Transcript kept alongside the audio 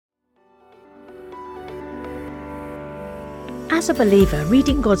As a believer,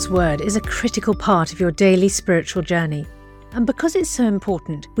 reading God's Word is a critical part of your daily spiritual journey. And because it's so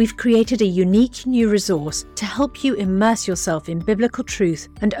important, we've created a unique new resource to help you immerse yourself in biblical truth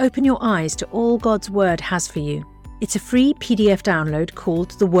and open your eyes to all God's Word has for you. It's a free PDF download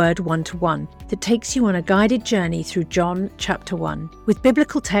called The Word 1-to-1 that takes you on a guided journey through John chapter 1. With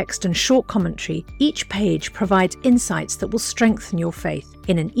biblical text and short commentary, each page provides insights that will strengthen your faith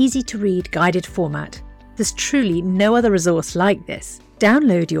in an easy-to-read guided format. There's truly no other resource like this.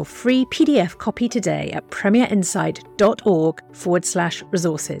 Download your free PDF copy today at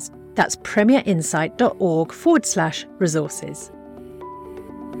premierinsight.org/resources. That's premierinsight.org/resources.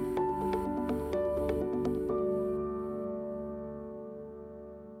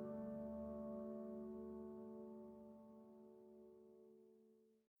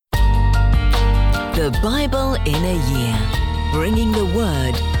 The Bible in a Year, bringing the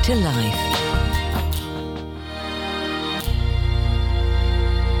Word to life.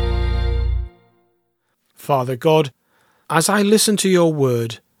 Father God, as I listen to your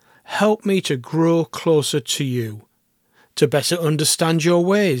word, help me to grow closer to you, to better understand your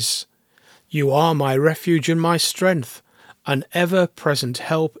ways. You are my refuge and my strength, an ever-present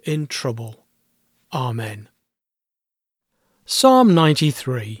help in trouble. Amen. Psalm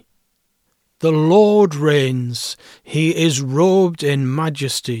 93. The Lord reigns. He is robed in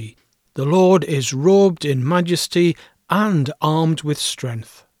majesty. The Lord is robed in majesty and armed with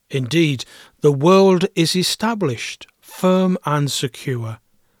strength. Indeed, the world is established, firm and secure.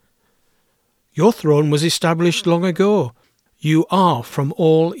 Your throne was established long ago. You are from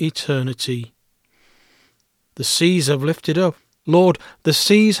all eternity. The seas have lifted up. Lord, the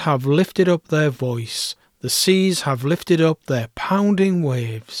seas have lifted up their voice. The seas have lifted up their pounding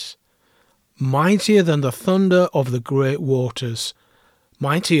waves. Mightier than the thunder of the great waters,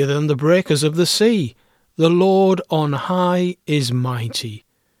 mightier than the breakers of the sea, the Lord on high is mighty.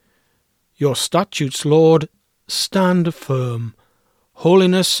 Your statutes, Lord, stand firm.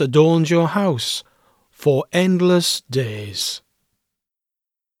 Holiness adorns your house for endless days.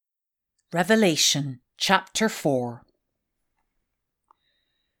 Revelation chapter 4.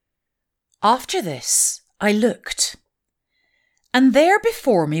 After this I looked, and there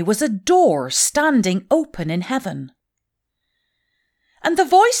before me was a door standing open in heaven. And the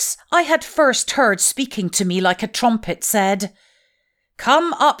voice I had first heard speaking to me like a trumpet said,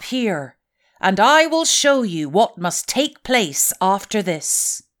 "Come up here, and I will show you what must take place after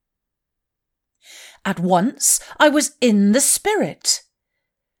this." At once I was in the Spirit,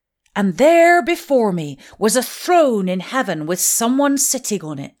 and there before me was a throne in heaven with someone sitting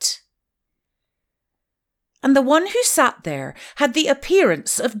on it. And the one who sat there had the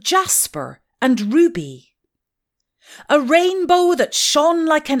appearance of jasper and ruby. A rainbow that shone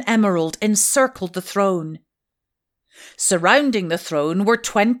like an emerald encircled the throne. Surrounding the throne were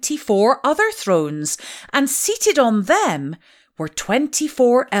 24 other thrones, and seated on them were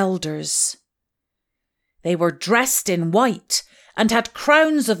 24 elders. They were dressed in white and had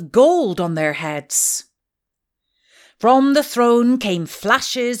crowns of gold on their heads. From the throne came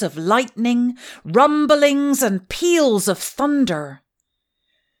flashes of lightning, rumblings and peals of thunder.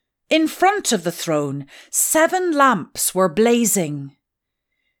 In front of the throne, 7 lamps were blazing.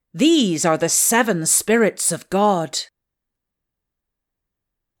 These are the 7 spirits of God.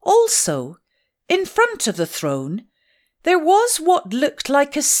 Also, in front of the throne, there was what looked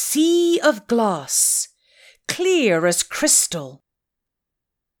like a sea of glass, clear as crystal.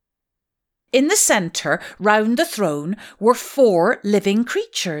 In the centre, round the throne, were 4 living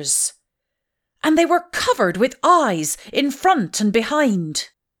creatures, and they were covered with eyes in front and behind.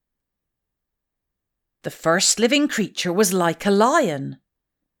 The first living creature was like a lion.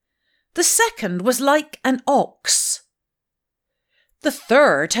 The second was like an ox. The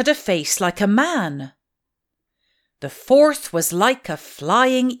third had a face like a man. The fourth was like a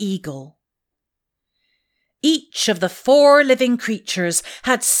flying eagle. Each of the 4 living creatures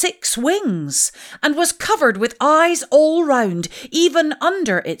had 6 wings and was covered with eyes all round, even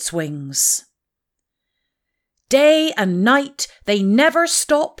under its wings. Day and night they never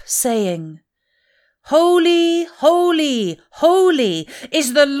stop saying, "Holy, holy, holy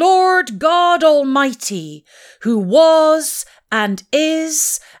is the Lord God Almighty, who was and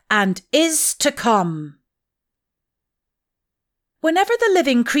is to come." Whenever the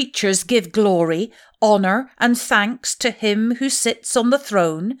living creatures give glory, honour and thanks to him who sits on the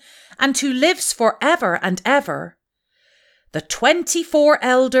throne and who lives for ever and ever, the 24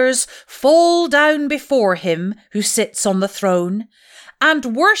 elders fall down before him who sits on the throne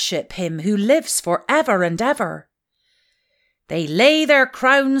and worship him who lives for ever and ever. They lay their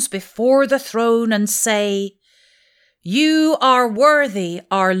crowns before the throne and say, You are worthy,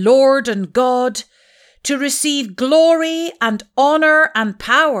 our Lord and God, to receive glory and honour and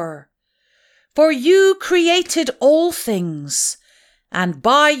power. For you created all things, and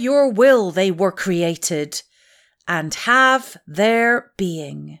by your will they were created, and have their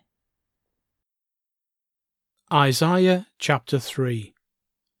being. Isaiah chapter 3.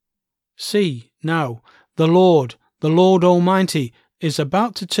 See, now, the Lord Almighty, is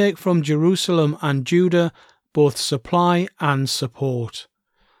about to take from Jerusalem and Judah both supply and support,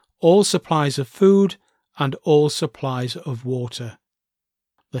 all supplies of food and all supplies of water.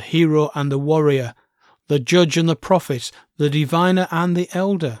 The hero and the warrior, the judge and the prophet, the diviner and the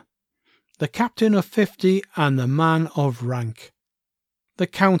elder, the captain of 50 and the man of rank, the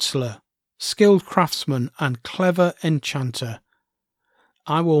counsellor, skilled craftsman and clever enchanter.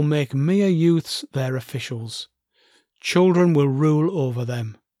 I will make mere youths their officials. Children will rule over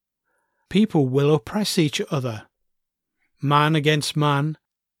them. People will oppress each other. Man against man,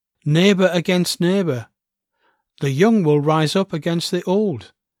 neighbour against neighbour. The young will rise up against the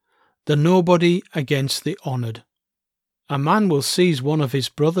old, the nobody against the honoured. A man will seize one of his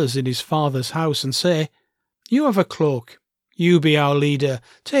brothers in his father's house and say, You have a cloak. You be our leader.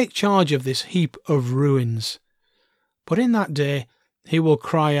 Take charge of this heap of ruins. But in that day he will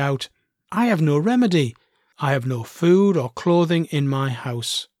cry out, I have no remedy. I have no food or clothing in my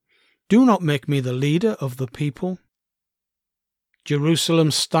house. Do not make me the leader of the people.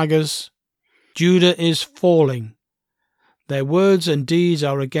 Jerusalem staggers. Judah is falling. Their words and deeds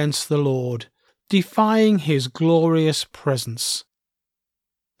are against the Lord, defying his glorious presence.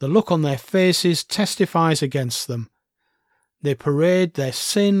 The look on their faces testifies against them. They parade their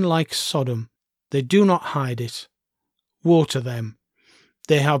sin like Sodom. They do not hide it. Woe to them!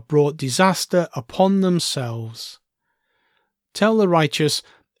 They have brought disaster upon themselves. Tell the righteous,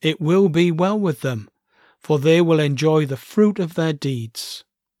 it will be well with them, for they will enjoy the fruit of their deeds.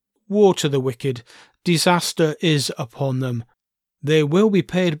 Woe to the wicked! Disaster is upon them. They will be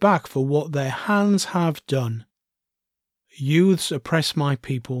paid back for what their hands have done. Youths oppress my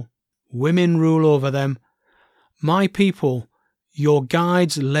people. Women rule over them. My people, your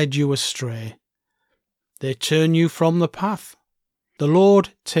guides led you astray. They turn you from the path. The Lord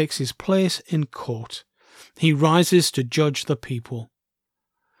takes his place in court. He rises to judge the people.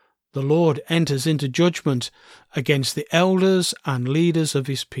 The Lord enters into judgment against the elders and leaders of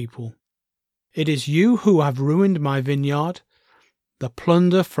his people. It is you who have ruined my vineyard. The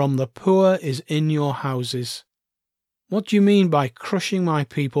plunder from the poor is in your houses. What do you mean by crushing my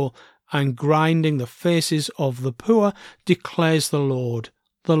people and grinding the faces of the poor, declares the Lord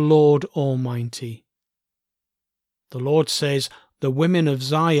Almighty. The Lord says, the women of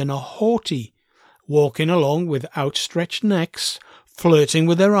Zion are haughty, walking along with outstretched necks, flirting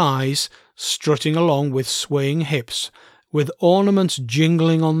with their eyes, strutting along with swaying hips, with ornaments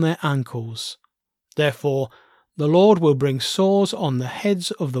jingling on their ankles. Therefore, the Lord will bring sores on the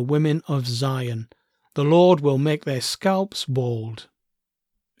heads of the women of Zion. The Lord will make their scalps bald.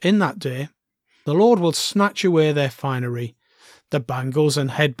 In that day, the Lord will snatch away their finery, the bangles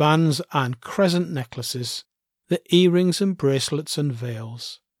and headbands and crescent necklaces, the earrings and bracelets and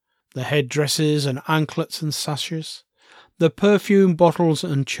veils, the headdresses and anklets and sashes, the perfume bottles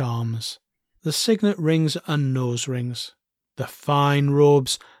and charms, the signet rings and nose rings, the fine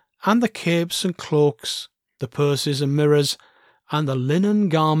robes and the capes and cloaks, the purses and mirrors, and the linen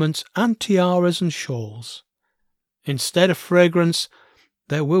garments and tiaras and shawls. Instead of fragrance,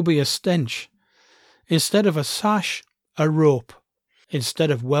 there will be a stench. Instead of a sash, a rope. Instead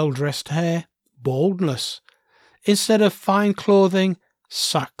of well-dressed hair, baldness. Instead of fine clothing,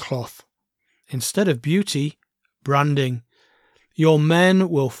 sackcloth. Instead of beauty, branding. Your men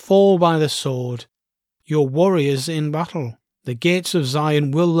will fall by the sword, your warriors in battle. The gates of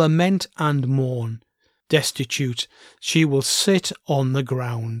Zion will lament and mourn. Destitute, she will sit on the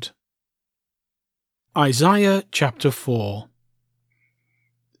ground. Isaiah chapter 4.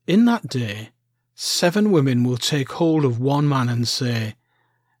 In that day, 7 women will take hold of one man and say,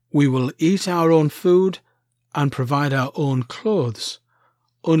 We will eat our own food and provide our own clothes.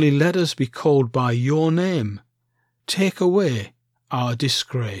 Only let us be called by your name. Take away our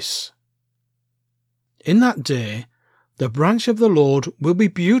disgrace. In that day, the branch of the Lord will be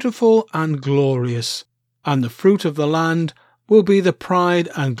beautiful and glorious, and the fruit of the land will be the pride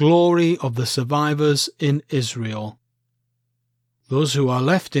and glory of the survivors in Israel. Those who are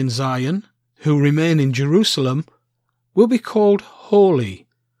left in Zion, who remain in Jerusalem, will be called holy,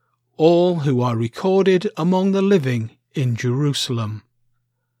 all who are recorded among the living in Jerusalem.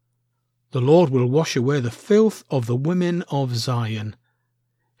 The Lord will wash away the filth of the women of Zion.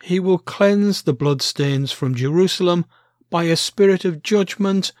 He will cleanse the bloodstains from Jerusalem by a spirit of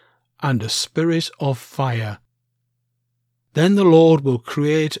judgment and a spirit of fire. Then the Lord will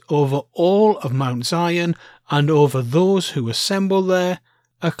create over all of Mount Zion and over those who assemble there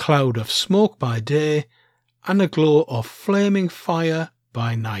a cloud of smoke by day and a glow of flaming fire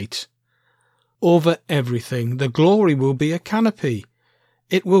by night. Over everything the glory will be a canopy.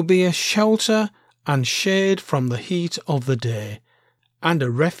 It will be a shelter and shade from the heat of the day, and a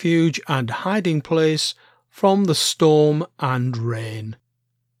refuge and hiding place from the storm and rain.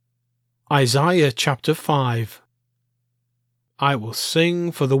 Isaiah chapter 5. I will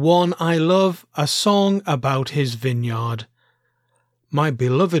sing for the one I love a song about his vineyard. My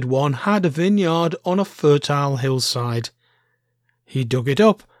beloved one had a vineyard on a fertile hillside. He dug it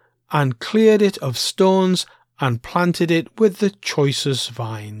up and cleared it of stones and planted it with the choicest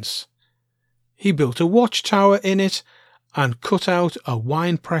vines. He built a watchtower in it and cut out a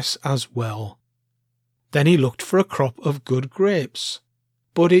winepress as well. Then he looked for a crop of good grapes,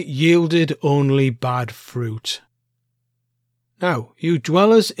 but it yielded only bad fruit. Now, you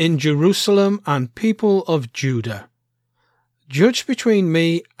dwellers in Jerusalem and people of Judah, judge between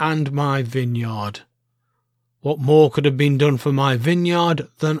me and my vineyard. What more could have been done for my vineyard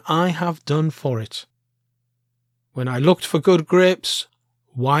than I have done for it? When I looked for good grapes,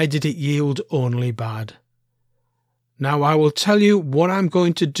 why did it yield only bad? Now I will tell you what I'm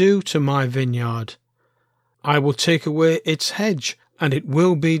going to do to my vineyard. I will take away its hedge, and it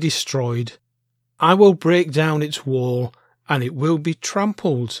will be destroyed. I will break down its wall, and it will be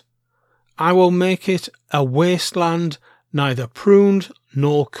trampled. I will make it a wasteland, neither pruned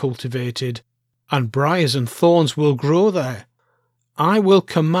nor cultivated, and briars and thorns will grow there. I will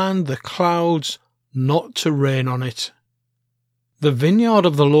command the clouds not to rain on it. The vineyard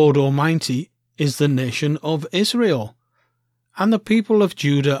of the Lord Almighty is the nation of Israel, and the people of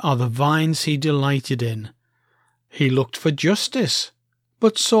Judah are the vines he delighted in. He looked for justice,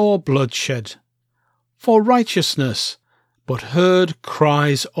 but saw bloodshed, for righteousness, but heard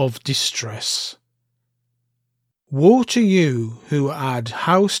cries of distress. Woe to you who add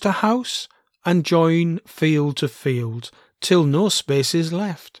house to house and join field to field, till no space is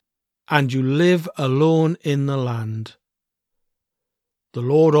left, and you live alone in the land. The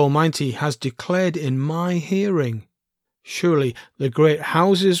Lord Almighty has declared in my hearing, surely the great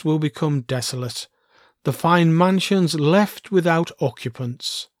houses will become desolate, the fine mansions left without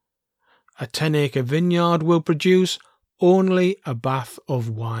occupants. A 10-acre vineyard will produce only a bath of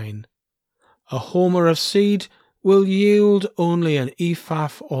wine. A homer of seed will yield only an ephah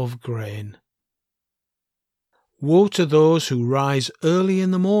of grain. Woe to those who rise early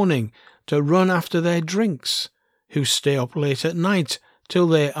in the morning to run after their drinks, who stay up late at night till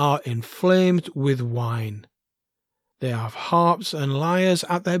they are inflamed with wine. They have harps and lyres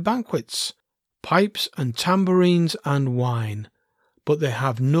at their banquets, pipes and tambourines and wine, but they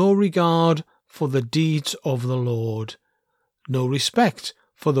have no regard for the deeds of the Lord, no respect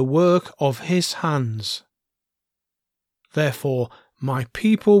for the work of his hands. Therefore my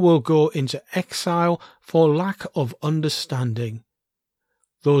people will go into exile for lack of understanding.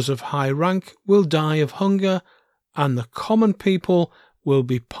 Those of high rank will die of hunger, and the common people will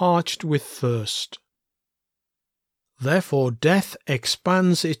be parched with thirst. Therefore death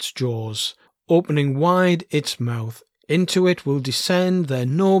expands its jaws, opening wide its mouth. Into it will descend their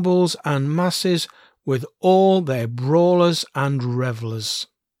nobles and masses with all their brawlers and revellers.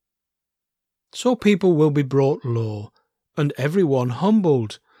 So people will be brought low, and every one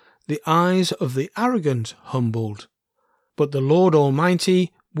humbled, the eyes of the arrogant humbled. But the Lord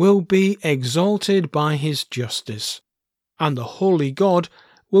Almighty will be exalted by his justice, and the holy God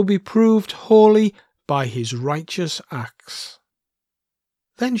will be proved holy by his righteous acts.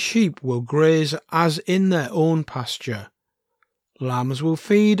 Then sheep will graze as in their own pasture. Lambs will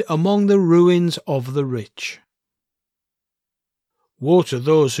feed among the ruins of the rich. Woe to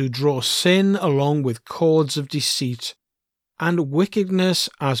those who draw sin along with cords of deceit, and wickedness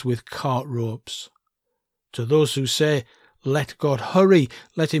as with cart ropes. To those who say, "Let God hurry,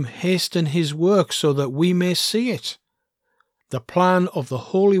 let him hasten his work so that we may see it." The plan of the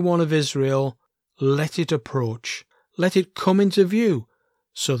Holy One of Israel, let it approach, let it come into view,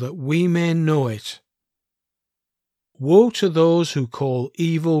 so that we may know it. Woe to those who call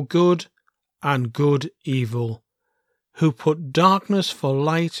evil good and good evil, who put darkness for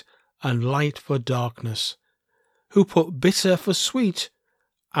light and light for darkness, who put bitter for sweet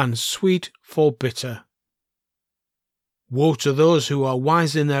and sweet for bitter. Woe to those who are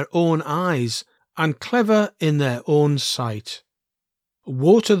wise in their own eyes and clever in their own sight.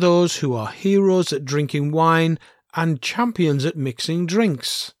 Woe to those who are heroes at drinking wine and champions at mixing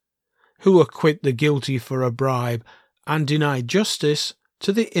drinks, who acquit the guilty for a bribe and deny justice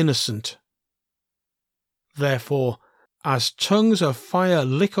to the innocent. Therefore, as tongues of fire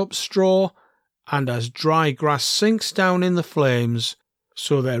lick up straw, and as dry grass sinks down in the flames,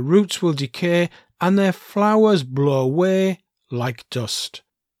 so their roots will decay and their flowers blow away like dust.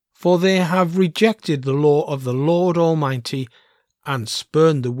 For they have rejected the law of the Lord Almighty, and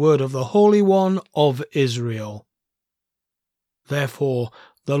spurned the word of the Holy One of Israel. Therefore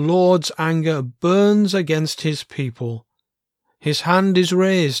the Lord's anger burns against his people. His hand is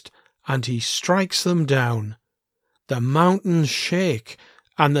raised, and he strikes them down. The mountains shake,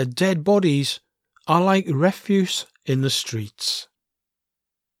 and the dead bodies are like refuse in the streets.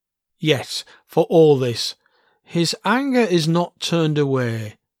 Yet, for all this, his anger is not turned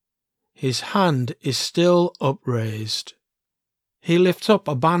away. His hand is still upraised. He lifts up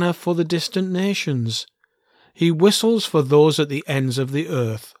a banner for the distant nations. He whistles for those at the ends of the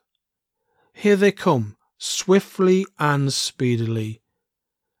earth. Here they come, swiftly and speedily.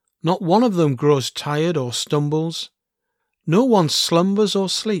 Not one of them grows tired or stumbles. No one slumbers or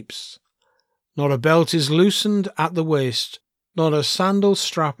sleeps. Not a belt is loosened at the waist, not a sandal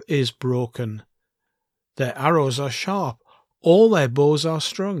strap is broken. Their arrows are sharp, all their bows are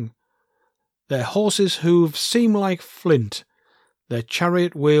strung. Their horses' hooves seem like flint, their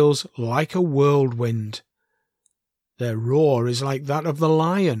chariot wheels like a whirlwind. Their roar is like that of the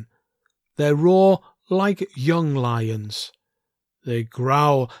lion, their roar like young lions. They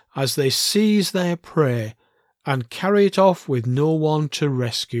growl as they seize their prey and carry it off with no one to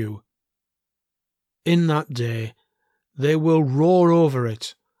rescue. In that day they will roar over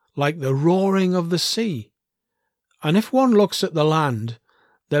it like the roaring of the sea. And if one looks at the land,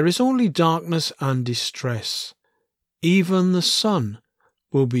 there is only darkness and distress. Even the sun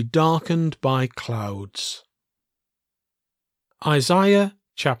will be darkened by clouds. Isaiah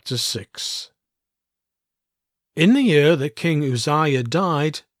chapter 6. In the year that King Uzziah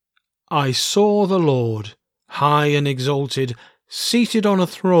died, I saw the Lord, high and exalted, seated on a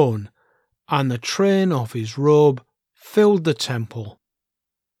throne, and the train of his robe filled the temple.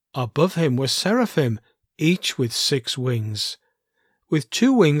 Above him were seraphim, each with 6 wings. With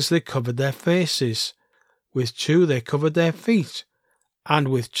 2 wings they covered their faces, with 2 they covered their feet, and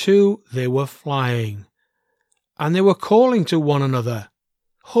with 2 they were flying. And they were calling to one another,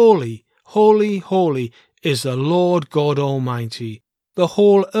 Holy, holy, holy is the Lord God Almighty. The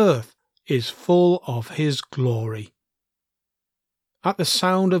whole earth is full of his glory. At the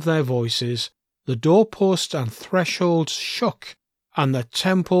sound of their voices, the doorposts and thresholds shook, and the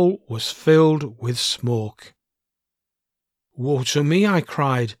temple was filled with smoke. Woe to me, I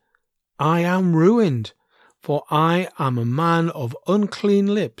cried, I am ruined, for I am a man of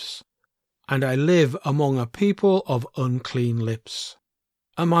unclean lips, and I live among a people of unclean lips.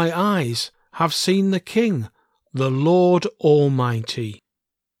 And my eyes have seen the King, the Lord Almighty.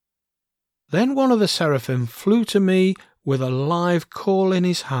 Then one of the seraphim flew to me with a live coal in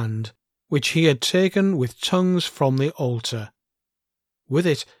his hand, which he had taken with tongues from the altar. With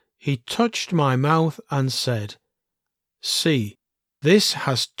it he touched my mouth and said, See, this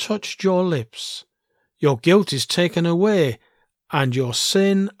has touched your lips. Your guilt is taken away, and your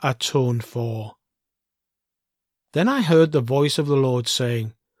sin atoned for. Then I heard the voice of the Lord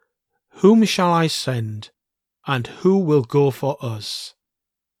saying, Whom shall I send, and who will go for us?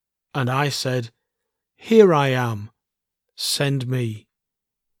 And I said, Here I am, send me.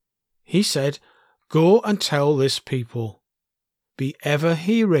 He said, Go and tell this people. Be ever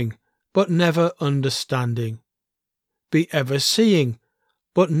hearing, but never understanding. Be ever seeing,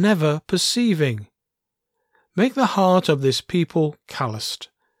 but never perceiving. Make the heart of this people calloused.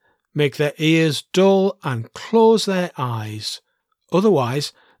 Make their ears dull and close their eyes.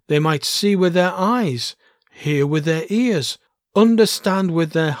 Otherwise they might see with their eyes, hear with their ears, understand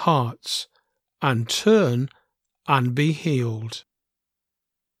with their hearts, and turn and be healed.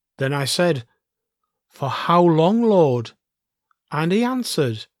 Then I said, For how long, Lord? And he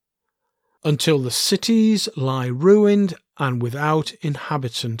answered, Until the cities lie ruined and without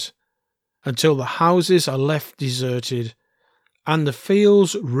inhabitant, until the houses are left deserted, and the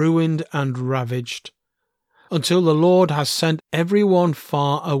fields ruined and ravaged, until the Lord has sent every one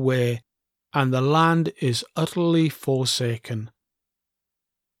far away, and the land is utterly forsaken.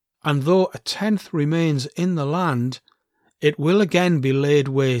 And though 1/10 remains in the land, it will again be laid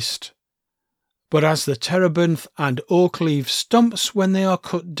waste. But as the terebinth and oak leave stumps when they are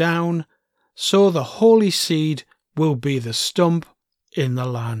cut down, so the holy seed will be the stump in the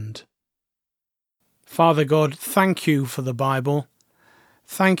land. Father God, thank you for the Bible.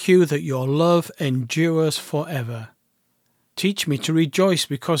 Thank you that your love endures forever. Teach me to rejoice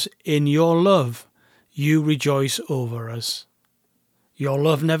because in your love you rejoice over us. Your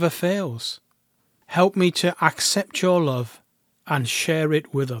love never fails. Help me to accept your love and share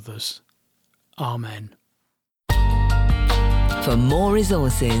it with others. Amen. For more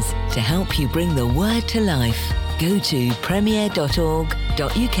resources to help you bring the word to life, go to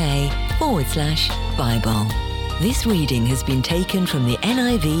premier.org.uk/Bible. This reading has been taken from the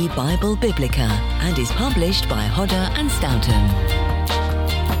NIV Bible Biblica and is published by Hodder and Stoughton.